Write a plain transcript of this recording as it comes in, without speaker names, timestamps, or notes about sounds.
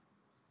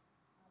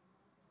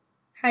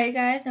Hi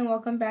guys, and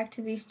welcome back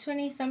to these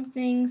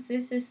 20-somethings.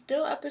 This is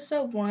still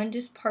episode 1,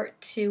 just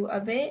part 2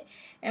 of it.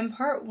 In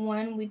part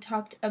 1, we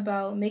talked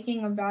about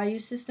making a value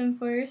system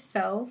for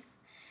yourself,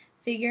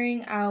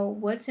 figuring out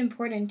what's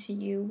important to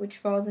you, which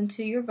falls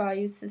into your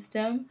value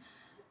system,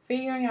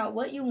 figuring out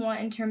what you want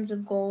in terms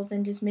of goals,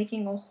 and just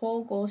making a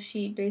whole goal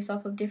sheet based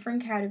off of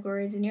different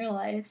categories in your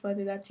life,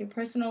 whether that's your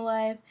personal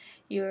life,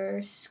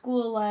 your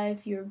school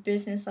life, your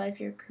business life,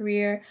 your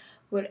career.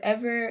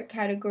 Whatever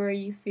category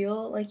you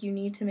feel like you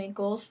need to make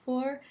goals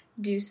for,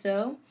 do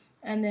so.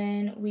 And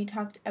then we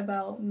talked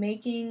about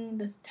making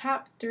the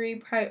top 3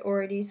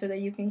 priorities so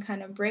that you can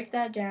kind of break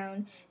that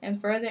down and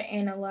further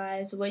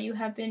analyze what you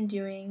have been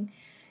doing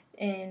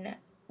and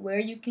where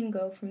you can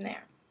go from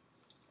there.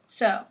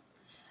 So,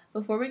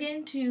 before we get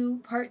into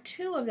part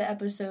 2 of the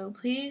episode,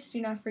 please do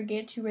not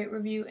forget to rate,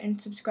 review,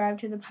 and subscribe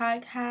to the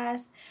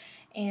podcast.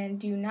 And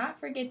do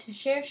not forget to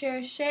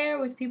share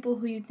with people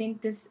who you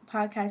think this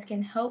podcast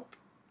can help.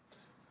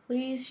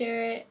 Please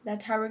share it.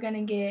 That's how we're going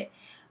to get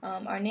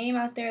our name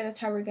out there. That's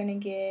how we're going to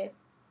get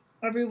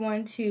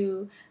everyone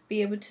to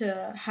be able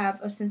to have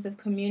a sense of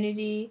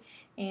community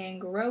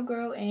and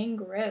grow.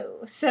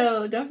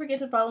 So don't forget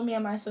to follow me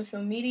on my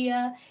social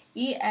media,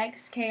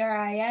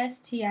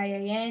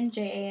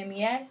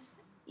 EXKRISTIANJAMES,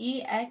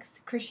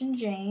 EX Christian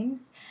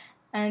James.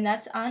 And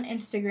that's on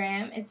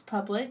Instagram. It's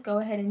public. Go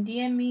ahead and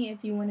DM me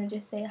if you want to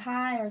just say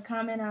hi or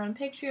comment on a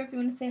picture if you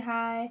want to say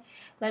hi.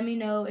 Let me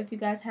know if you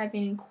guys have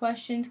any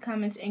questions,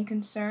 comments, and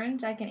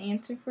concerns I can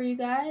answer for you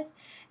guys.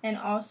 And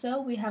also,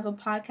 we have a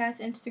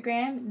podcast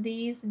Instagram,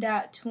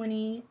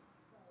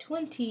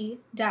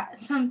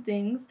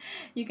 these.20.somethings.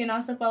 You can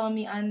also follow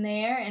me on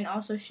there and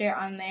also share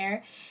on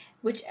there.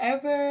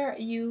 Whichever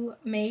you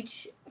may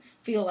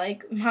feel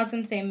like, I was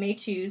going to say may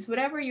choose,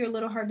 whatever your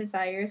little heart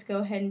desires, go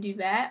ahead and do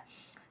that.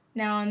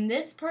 Now, in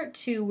this part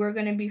 2, we're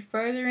going to be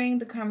furthering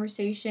the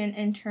conversation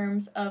in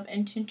terms of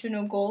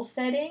intentional goal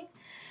setting.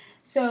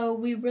 So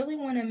we really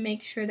want to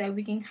make sure that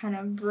we can kind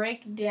of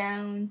break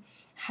down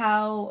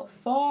how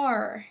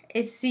far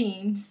it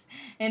seems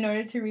in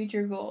order to reach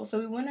your goal. So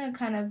we want to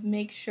kind of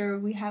make sure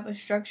we have a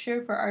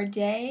structure for our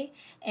day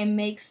and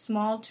make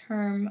small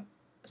term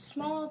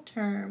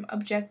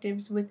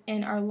objectives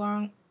within our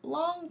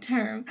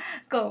long-term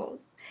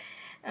goals.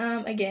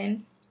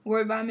 Again,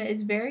 word vomit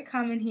is very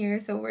common here,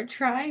 so we're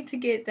trying to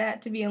get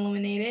that to be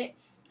eliminated.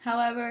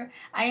 However,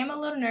 I am a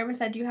little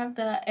nervous. I do have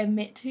to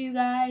admit to you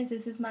guys,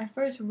 this is my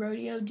first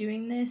rodeo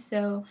doing this,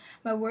 so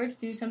my words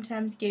do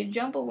sometimes get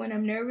jumbled when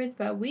I'm nervous,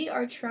 but we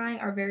are trying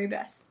our very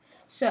best.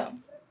 So,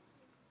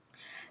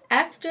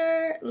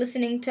 after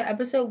listening to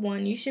episode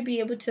 1, you should be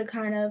able to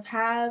kind of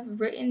have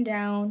written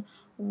down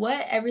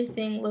what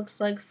everything looks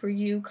like for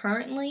you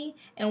currently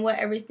and what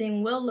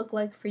everything will look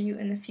like for you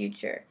in the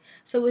future.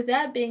 So with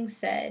that being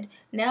said,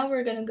 now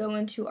we're going to go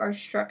into our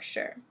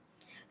structure.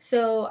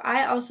 So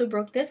I also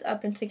broke this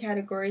up into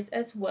categories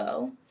as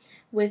well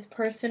with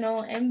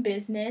personal and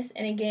business.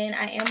 And again,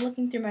 I am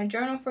looking through my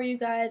journal for you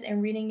guys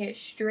and reading it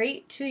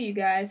straight to you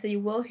guys. So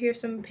you will hear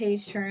some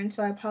page turns.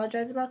 So I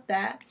apologize about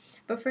that.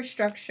 But for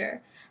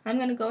structure, I'm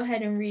going to go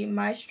ahead and read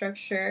my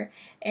structure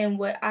and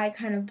what I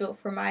kind of built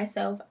for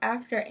myself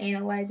after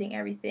analyzing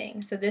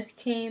everything. So this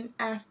came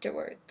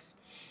afterwards.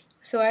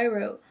 So I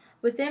wrote,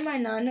 within my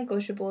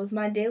non-negotiables,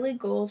 my daily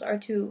goals are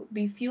to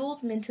be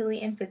fueled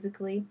mentally and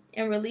physically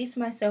and release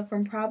myself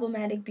from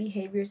problematic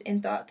behaviors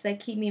and thoughts that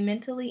keep me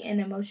mentally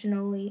and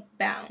emotionally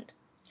bound.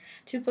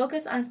 To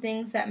focus on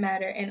things that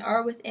matter and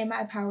are within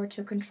my power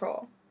to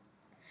control.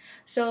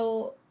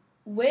 So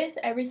with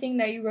everything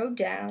that you wrote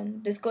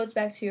down, this goes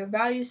back to your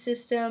value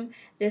system.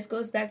 This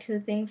goes back to the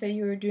things that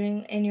you were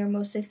doing in your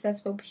most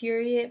successful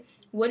period.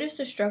 What is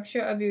the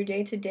structure of your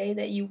day-to-day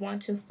that you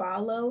want to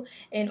follow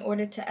in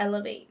order to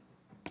elevate?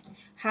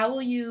 How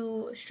will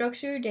you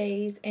structure your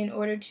days in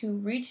order to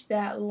reach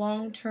that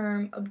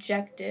long-term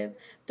objective,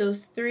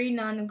 those 3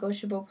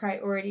 non-negotiable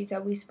priorities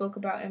that we spoke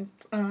about in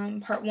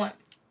part 1?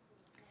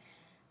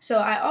 So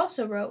I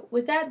also wrote,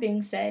 with that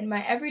being said,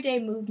 my everyday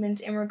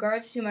movements in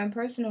regards to my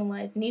personal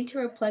life need to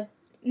reflect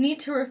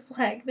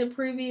the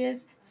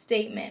previous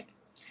statement.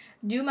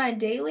 Do my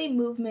daily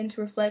movements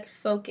reflect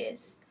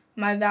focus,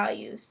 my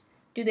values?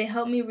 Do they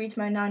help me reach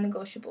my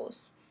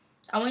non-negotiables?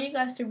 I want you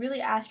guys to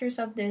really ask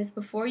yourself this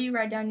before you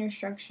write down your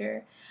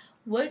structure.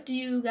 What do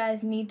you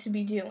guys need to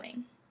be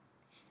doing?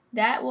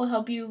 That will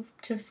help you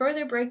to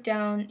further break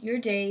down your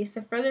days,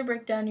 to further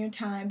break down your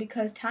time,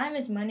 because time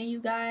is money, you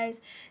guys.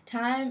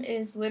 Time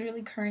is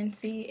literally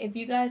currency. If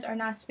you guys are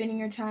not spending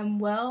your time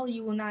well,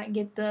 you will not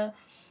get the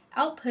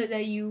output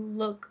that you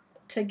look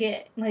to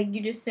get. Like,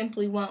 you just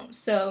simply won't.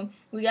 So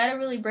we got to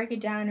really break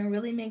it down and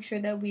really make sure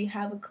that we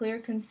have a clear,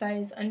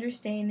 concise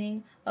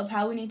understanding of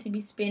how we need to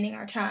be spending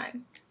our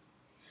time.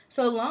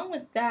 So along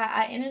with that,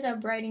 I ended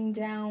up writing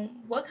down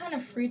what kind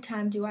of free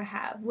time do I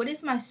have? What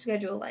is my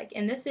schedule like?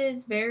 And this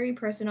is very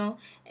personal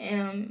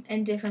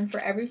and different for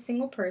every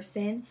single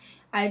person.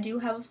 I do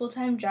have a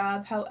full-time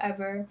job.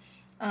 However,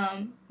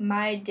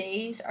 my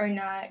days are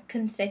not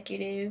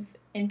consecutive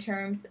in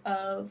terms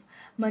of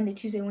Monday,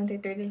 Tuesday, Wednesday,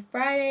 Thursday,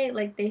 Friday.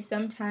 Like, they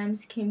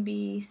sometimes can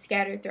be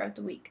scattered throughout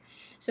the week.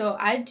 So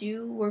I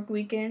do work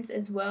weekends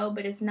as well,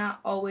 but it's not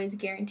always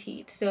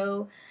guaranteed.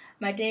 So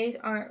my days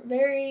aren't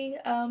very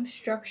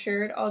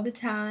structured all the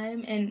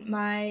time, and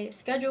my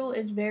schedule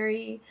is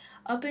very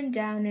up and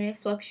down, and it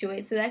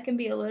fluctuates. So that can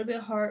be a little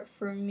bit hard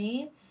for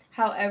me.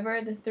 However,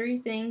 the three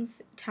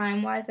things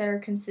time-wise that are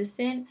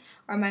consistent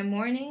are my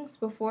mornings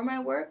before my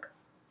work,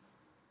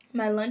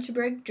 my lunch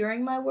break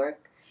during my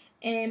work,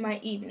 and my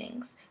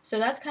evenings. So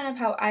that's kind of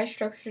how I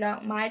structured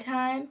out my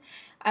time.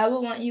 I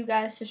would want you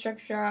guys to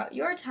structure out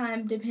your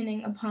time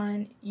depending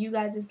upon you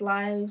guys'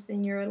 lives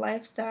and your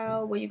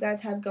lifestyle, what you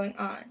guys have going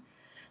on.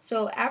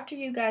 So after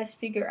you guys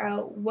figure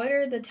out what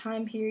are the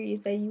time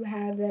periods that you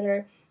have that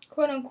are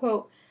quote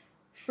unquote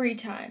free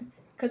time,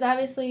 because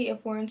obviously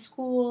if we're in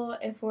school,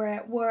 if we're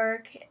at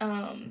work,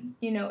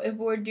 if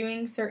we're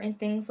doing certain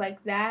things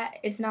like that,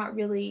 it's not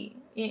really,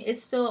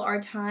 it's still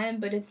our time,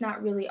 but it's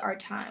not really our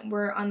time.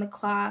 We're on the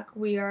clock.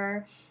 We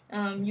are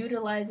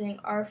utilizing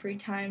our free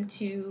time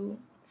to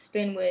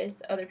spend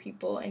with other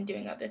people and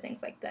doing other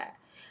things like that.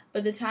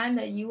 But the time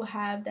that you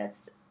have,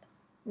 that's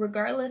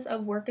regardless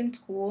of work and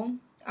school,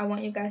 I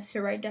want you guys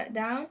to write that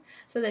down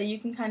so that you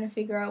can kind of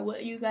figure out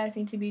what you guys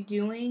need to be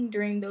doing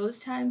during those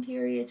time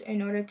periods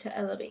in order to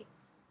elevate.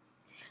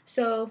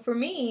 So for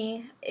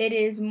me, it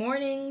is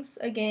mornings,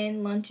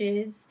 again,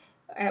 lunches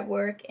at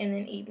work, and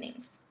then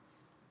evenings.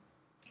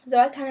 So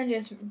I kind of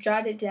just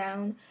jotted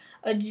down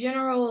a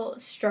general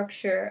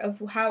structure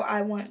of how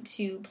I want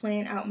to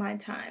plan out my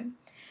time.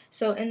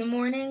 So in the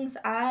mornings,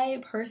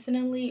 I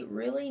personally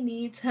really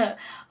need to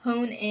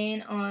hone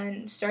in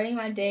on starting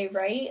my day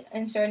right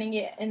and starting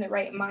it in the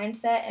right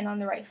mindset and on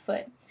the right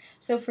foot.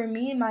 So for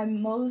me, my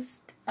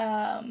most,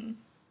 my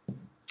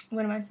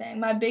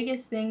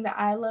biggest thing that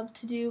I love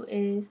to do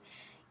is,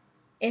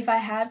 if I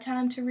have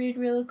time to read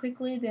really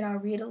quickly, then I'll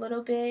read a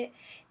little bit.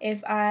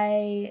 If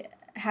I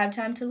have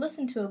time to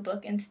listen to a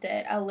book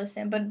instead, I'll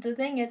listen. But the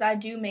thing is, I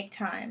do make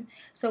time.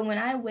 So when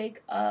I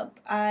wake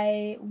up,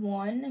 I,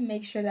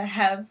 make sure that I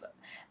have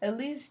at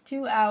least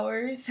 2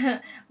 hours.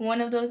 One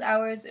of those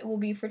hours will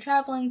be for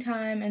traveling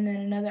time, and then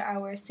another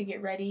hour is to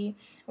get ready,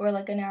 or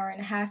like an hour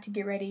and a half to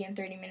get ready and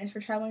 30 minutes for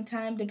traveling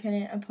time,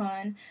 depending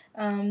upon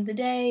the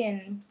day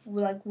and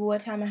like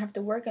what time I have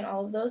to work and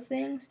all of those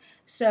things.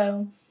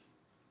 So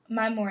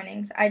my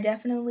mornings, I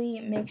definitely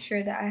make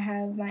sure that I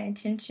have my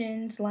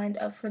intentions lined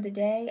up for the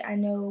day. I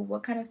know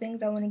what kind of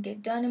things I want to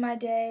get done in my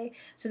day.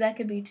 So that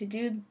could be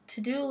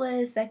to-do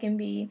lists, that can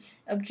be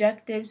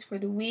objectives for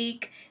the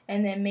week,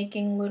 and then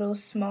making little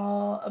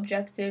small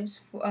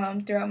objectives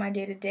throughout my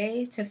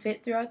day-to-day to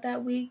fit throughout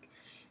that week.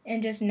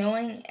 And just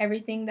knowing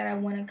everything that I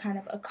want to kind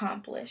of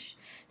accomplish.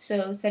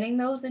 So setting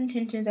those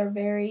intentions are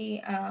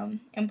very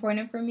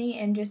important for me,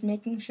 and just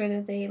making sure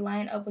that they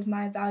line up with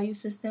my value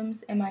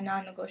systems and my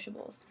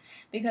non-negotiables.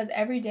 Because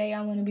every day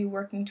I want to be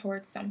working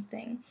towards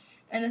something.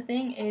 And the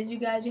thing is, you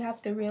guys, you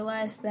have to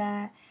realize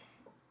that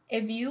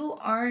if you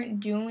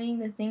aren't doing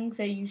the things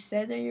that you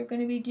said that you're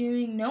going to be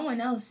doing, no one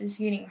else is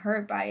getting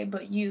hurt by it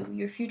but you.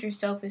 Your future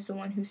self is the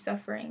one who's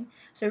suffering.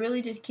 So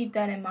really just keep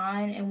that in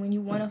mind, and when you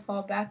want to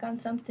fall back on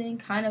something,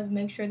 kind of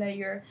make sure that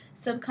your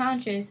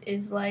subconscious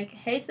is like,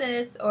 hey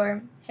sis,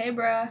 or hey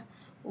bruh,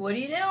 what are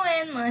you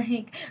doing?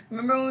 Like,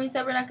 remember when we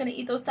said we're not going to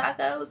eat those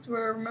tacos?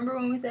 Remember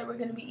when we said we're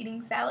going to be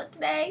eating salad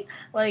today?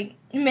 Like,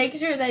 make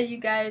sure that you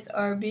guys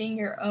are being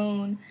your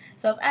own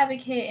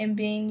self-advocate and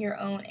being your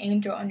own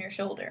angel on your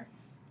shoulder.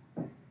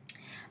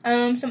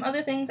 Some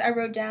other things I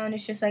wrote down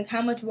is just like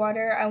how much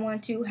water I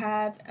want to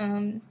have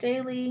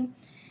daily,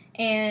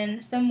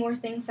 and some more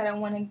things that I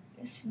want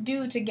to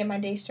do to get my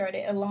day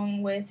started,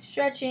 along with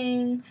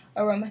stretching,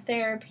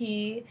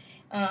 aromatherapy,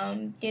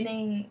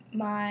 getting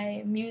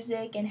my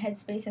music and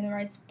headspace in the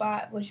right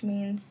spot, which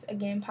means,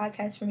 again,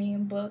 podcasts for me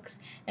and books,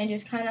 and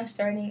just kind of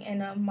starting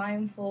in a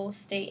mindful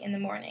state in the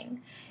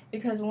morning.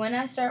 Because when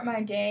I start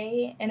my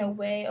day in a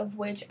way of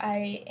which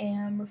I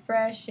am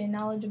refreshed and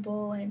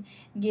knowledgeable and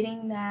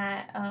getting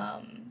that,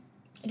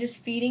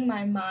 just feeding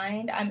my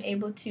mind, I'm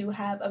able to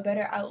have a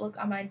better outlook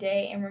on my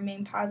day and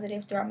remain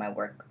positive throughout my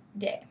work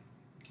day.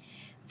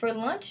 For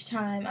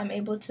lunchtime, I'm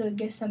able to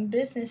get some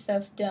business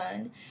stuff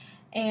done.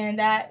 And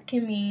that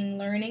can mean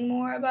learning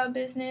more about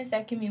business.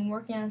 That can mean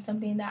working on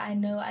something that I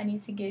know I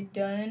need to get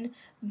done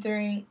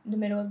during the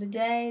middle of the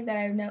day that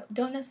I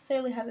don't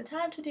necessarily have the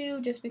time to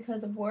do just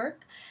because of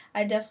work.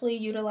 I definitely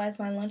utilize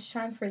my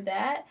lunchtime for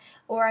that.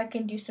 Or I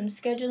can do some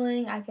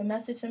scheduling. I can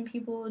message some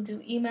people,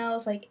 do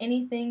emails, like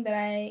anything that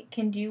I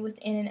can do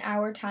within an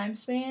hour time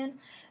span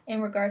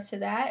in regards to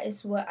that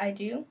is what I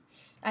do.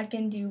 I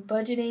can do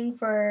budgeting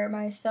for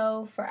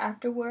myself for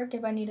after work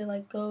if I need to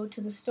like go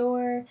to the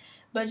store,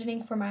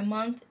 budgeting for my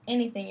month,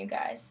 anything, you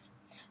guys.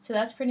 So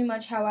that's pretty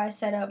much how I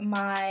set up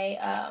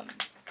my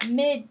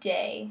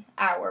midday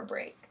hour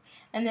break.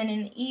 And then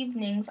in the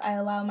evenings, I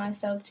allow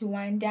myself to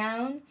wind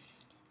down.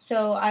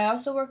 So I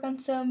also work on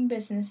some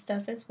business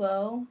stuff as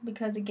well,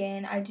 because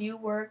again, I do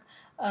work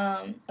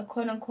a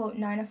quote-unquote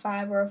 9 to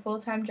 5 or a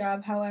full-time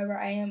job. However,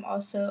 I am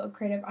also a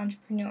creative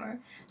entrepreneur,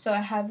 so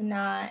I have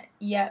not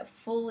yet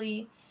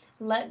fully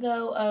let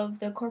go of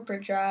the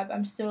corporate job.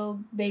 I'm still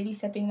baby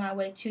stepping my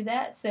way to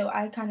that, so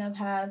I kind of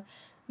have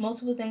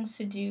multiple things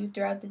to do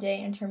throughout the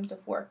day in terms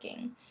of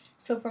working.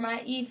 So for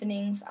my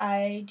evenings,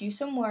 I do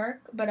some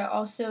work, but I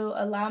also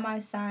allow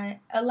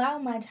allow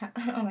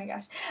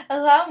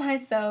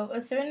myself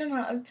a certain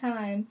amount of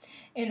time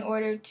in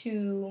order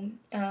to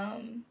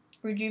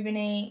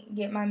rejuvenate,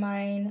 get my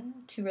mind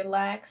to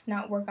relax,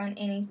 not work on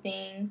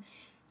anything,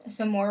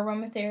 some more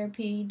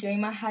aromatherapy, doing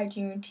my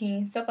hygiene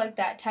routine, stuff like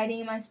that,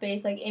 tidying my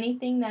space, like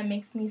anything that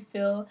makes me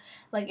feel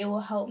like it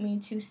will help me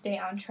to stay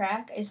on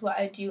track is what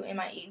I do in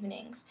my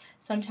evenings.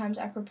 Sometimes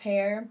I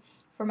prepare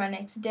for my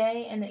next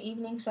day in the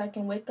evening so I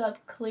can wake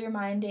up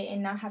clear-minded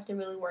and not have to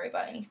really worry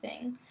about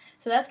anything.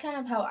 So that's kind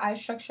of how I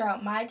structure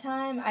out my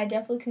time. I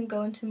definitely can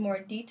go into more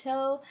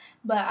detail,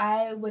 but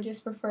I would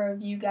just prefer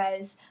if you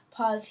guys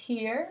pause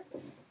here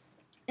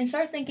and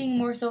start thinking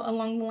more so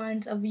along the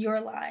lines of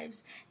your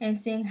lives and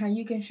seeing how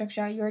you can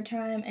structure out your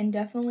time, and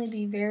definitely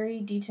be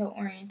very detail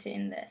oriented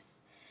in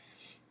this.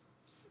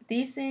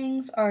 These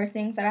things are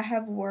things that I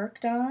have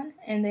worked on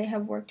and they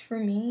have worked for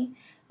me.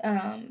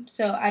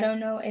 So I don't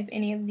know if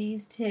any of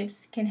these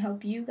tips can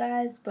help you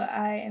guys, but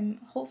I am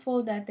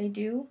hopeful that they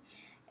do,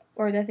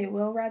 or that they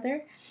will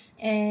rather.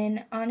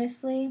 And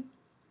honestly,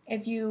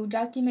 if you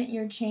document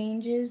your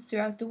changes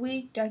throughout the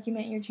week,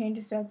 document your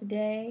changes throughout the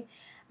day,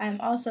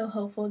 I'm also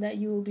hopeful that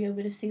you will be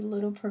able to see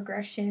little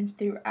progression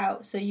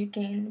throughout, so you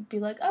can be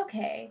like,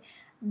 okay,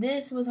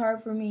 this was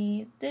hard for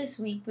me this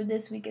week, but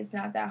this week it's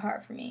not that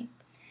hard for me.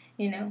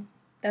 You know,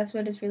 that's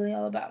what it's really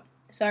all about.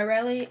 So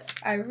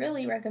I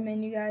really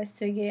recommend you guys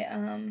to get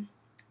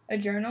a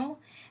journal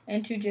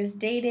and to just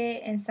date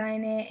it and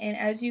sign it. And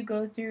as you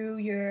go through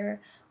your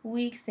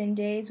weeks and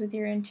days with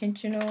your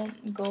intentional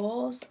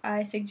goals,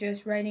 I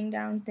suggest writing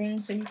down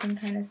things so you can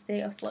kind of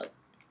stay afloat.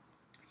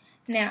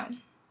 Now,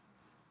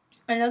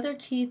 another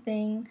key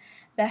thing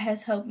that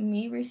has helped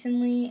me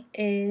recently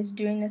is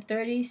doing the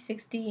 30,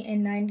 60,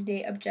 and 90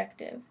 day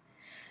objective.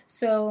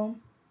 So,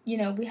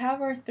 we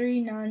have our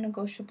 3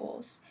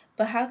 non-negotiables,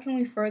 but how can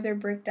we further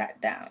break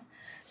that down?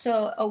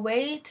 So a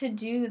way to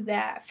do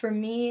that for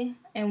me,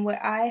 and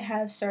what I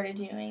have started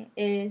doing,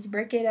 is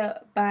break it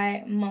up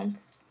by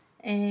months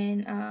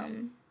and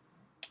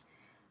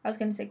I was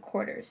going to say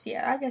quarters.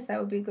 Yeah, I guess that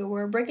would be a good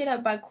word. Break it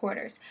up by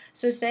quarters.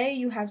 So say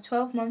you have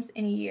 12 months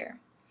in a year.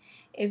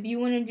 If you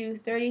want to do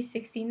 30,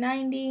 60,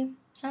 90,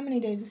 how many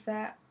days is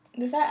that?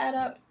 Does that add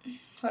up?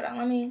 Hold on,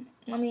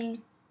 let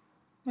me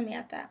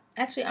add that.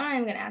 Actually, I'm not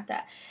even going to add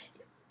that.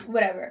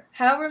 Whatever.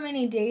 However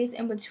many days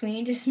in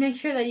between, just make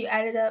sure that you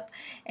add it up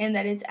and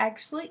that it's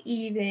actually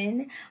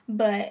even.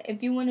 But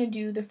if you want to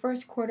do the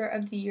first quarter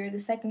of the year, the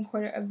second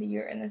quarter of the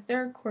year, and the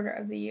third quarter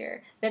of the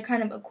year, they're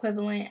kind of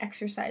equivalent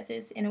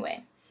exercises in a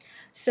way.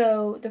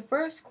 So the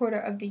first quarter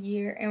of the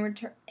year,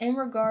 in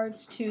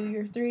regards to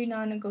your 3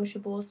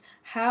 non-negotiables,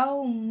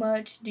 how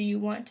much do you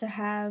want to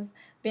have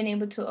been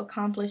able to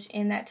accomplish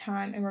in that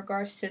time in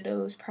regards to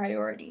those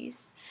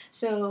priorities?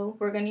 So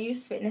we're going to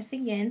use fitness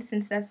again,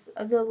 since that's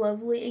the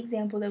lovely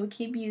example that we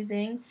keep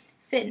using.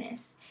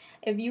 Fitness.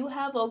 If you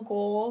have a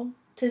goal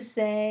to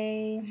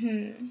say,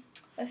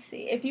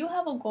 if you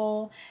have a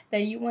goal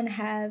that you want to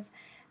have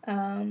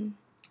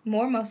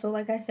more muscle,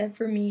 like I said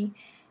for me,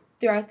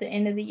 throughout the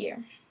end of the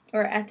year,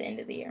 or at the end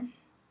of the year.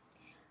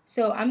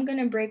 So I'm going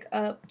to break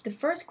up the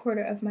first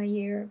quarter of my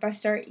year by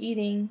start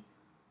eating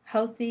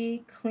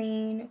healthy,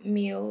 clean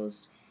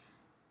meals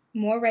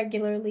more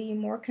regularly,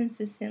 more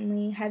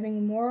consistently,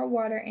 having more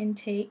water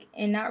intake,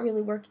 and not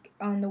really work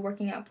on the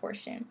working out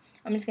portion.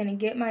 I'm just going to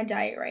get my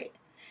diet right.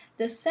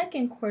 The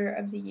second quarter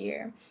of the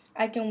year,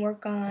 I can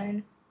work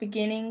on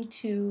beginning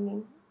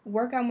to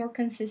work out more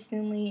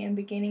consistently and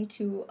beginning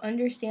to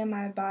understand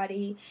my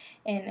body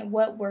and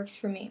what works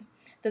for me.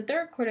 The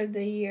third quarter of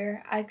the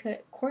year, I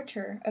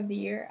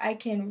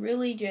can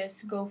really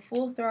just go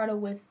full throttle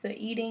with the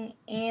eating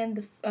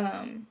and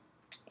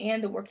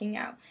the working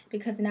out,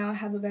 because now I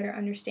have a better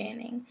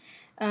understanding.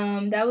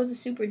 That was a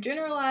super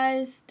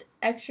generalized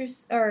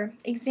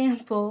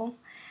example.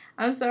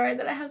 I'm sorry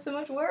that I have so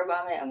much word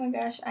vomit. Oh my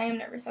gosh, I am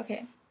nervous.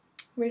 Okay,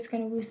 we're just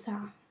gonna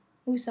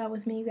woosah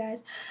with me, you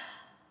guys.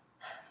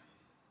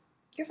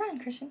 You're fine,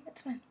 Christian.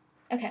 It's fine.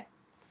 Okay,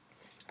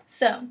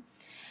 so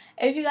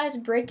if you guys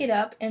break it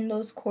up in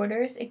those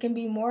quarters, it can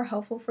be more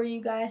helpful for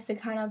you guys to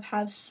kind of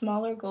have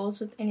smaller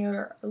goals within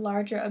your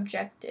larger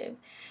objective.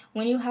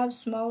 When you have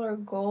smaller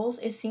goals,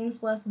 it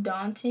seems less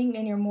daunting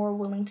and you're more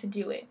willing to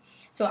do it.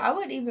 So I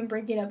would even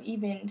break it up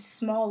even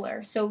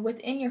smaller. So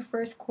within your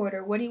first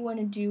quarter, what do you want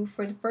to do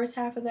for the first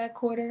half of that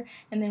quarter?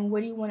 And then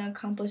what do you want to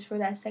accomplish for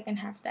that second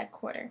half of that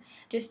quarter?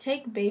 Just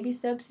take baby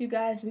steps, you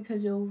guys,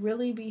 because it'll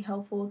really be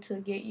helpful to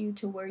get you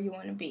to where you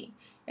want to be.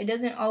 It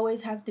doesn't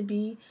always have to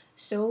be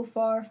so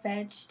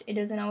far-fetched. It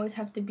doesn't always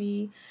have to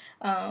be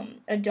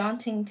a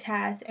daunting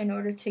task in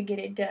order to get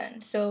it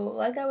done. So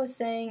like I was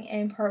saying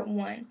in part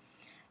 1,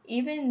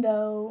 even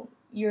though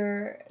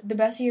the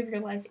best year of your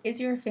life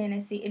is your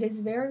fantasy. It is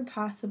very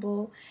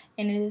possible,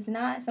 and it is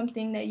not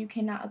something that you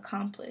cannot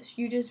accomplish.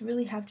 You just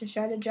really have to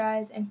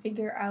strategize and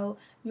figure out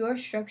your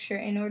structure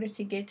in order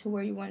to get to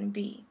where you want to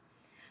be.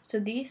 So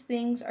these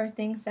things are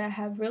things that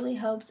have really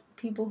helped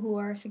people who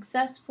are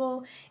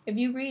successful. If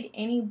you read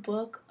any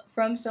book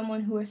from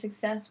someone who is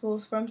successful,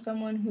 from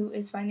someone who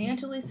is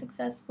financially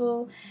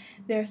successful,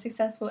 they're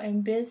successful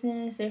in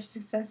business, they're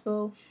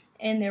successful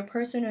in their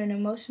personal and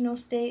emotional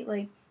state,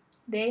 like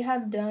they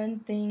have done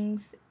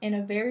things in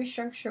a very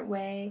structured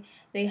way.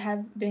 They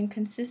have been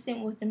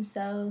consistent with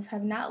themselves,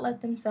 have not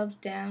let themselves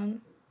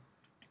down,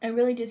 and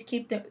really just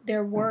keep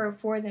their word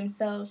for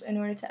themselves in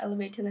order to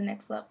elevate to the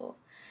next level.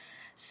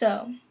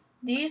 So,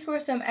 these were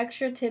some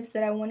extra tips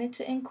that I wanted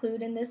to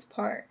include in this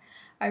part.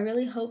 I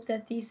really hope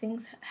that these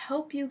things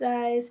help you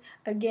guys.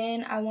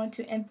 Again, I want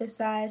to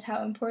emphasize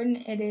how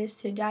important it is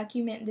to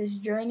document this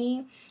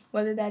journey,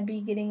 whether that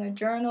be getting a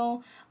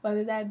journal,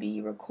 whether that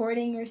be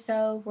recording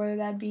yourself, whether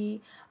that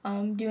be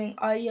doing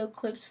audio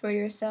clips for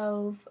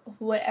yourself,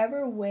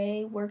 whatever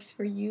way works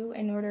for you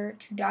in order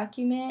to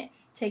document,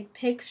 take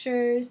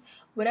pictures,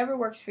 whatever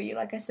works for you,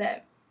 like I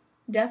said.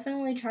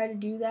 Definitely try to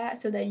do that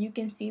so that you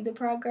can see the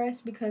progress,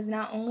 because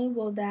not only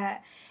will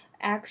that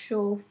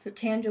actual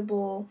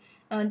tangible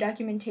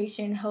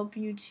documentation help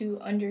you to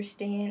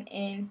understand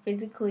and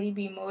physically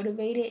be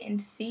motivated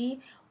and see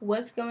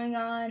what's going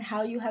on,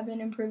 how you have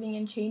been improving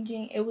and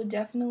changing, it will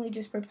definitely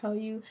just propel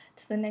you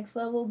to the next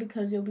level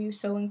because you'll be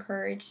so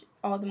encouraged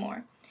all the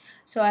more.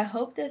 So I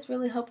hope this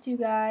really helped you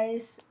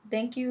guys.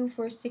 Thank you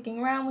for sticking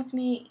around with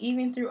me,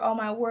 even through all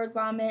my word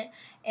vomit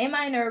and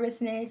my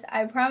nervousness.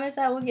 I promise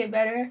I will get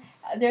better.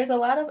 There's a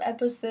lot of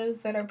episodes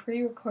that are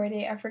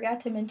pre-recorded. I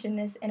forgot to mention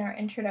this in our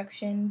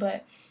introduction,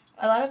 but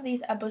a lot of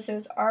these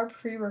episodes are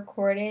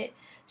pre-recorded.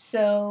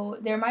 So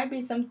there might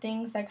be some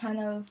things that kind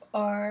of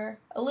are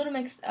a little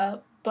mixed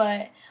up,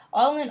 but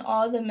all in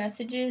all, the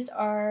messages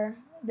are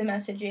the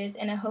messages,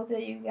 and I hope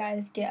that you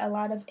guys get a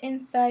lot of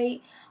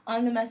insight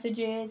on the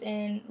messages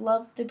and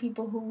love the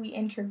people who we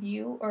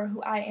interview, or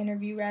who I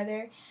interview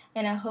rather.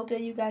 And I hope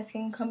that you guys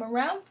can come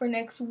around for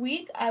next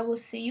week. I will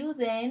see you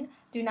then.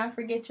 Do not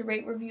forget to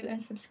rate, review,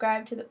 and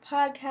subscribe to the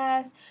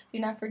podcast. Do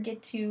not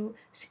forget to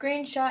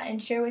screenshot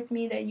and share with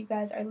me that you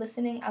guys are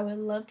listening. I would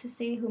love to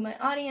see who my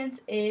audience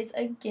is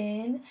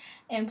again.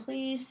 And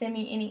please send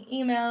me any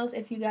emails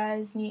if you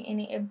guys need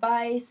any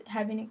advice,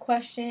 have any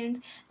questions,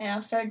 and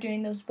I'll start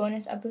doing those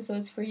bonus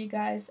episodes for you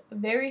guys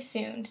very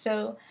soon.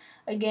 So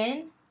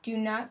again, do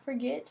not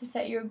forget to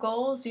set your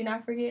goals. Do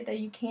not forget that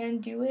you can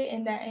do it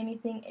and that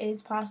anything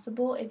is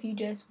possible if you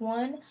just,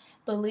 1,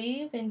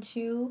 believe, and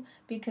 2,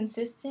 be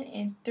consistent,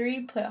 and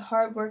 3, put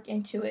hard work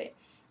into it.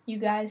 You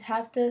guys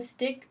have to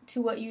stick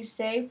to what you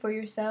say for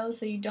yourselves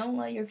so you don't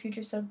let your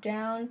future self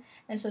down,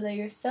 and so that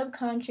your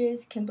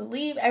subconscious can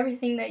believe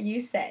everything that you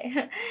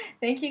say.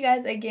 Thank you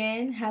guys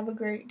again. Have a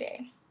great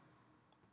day.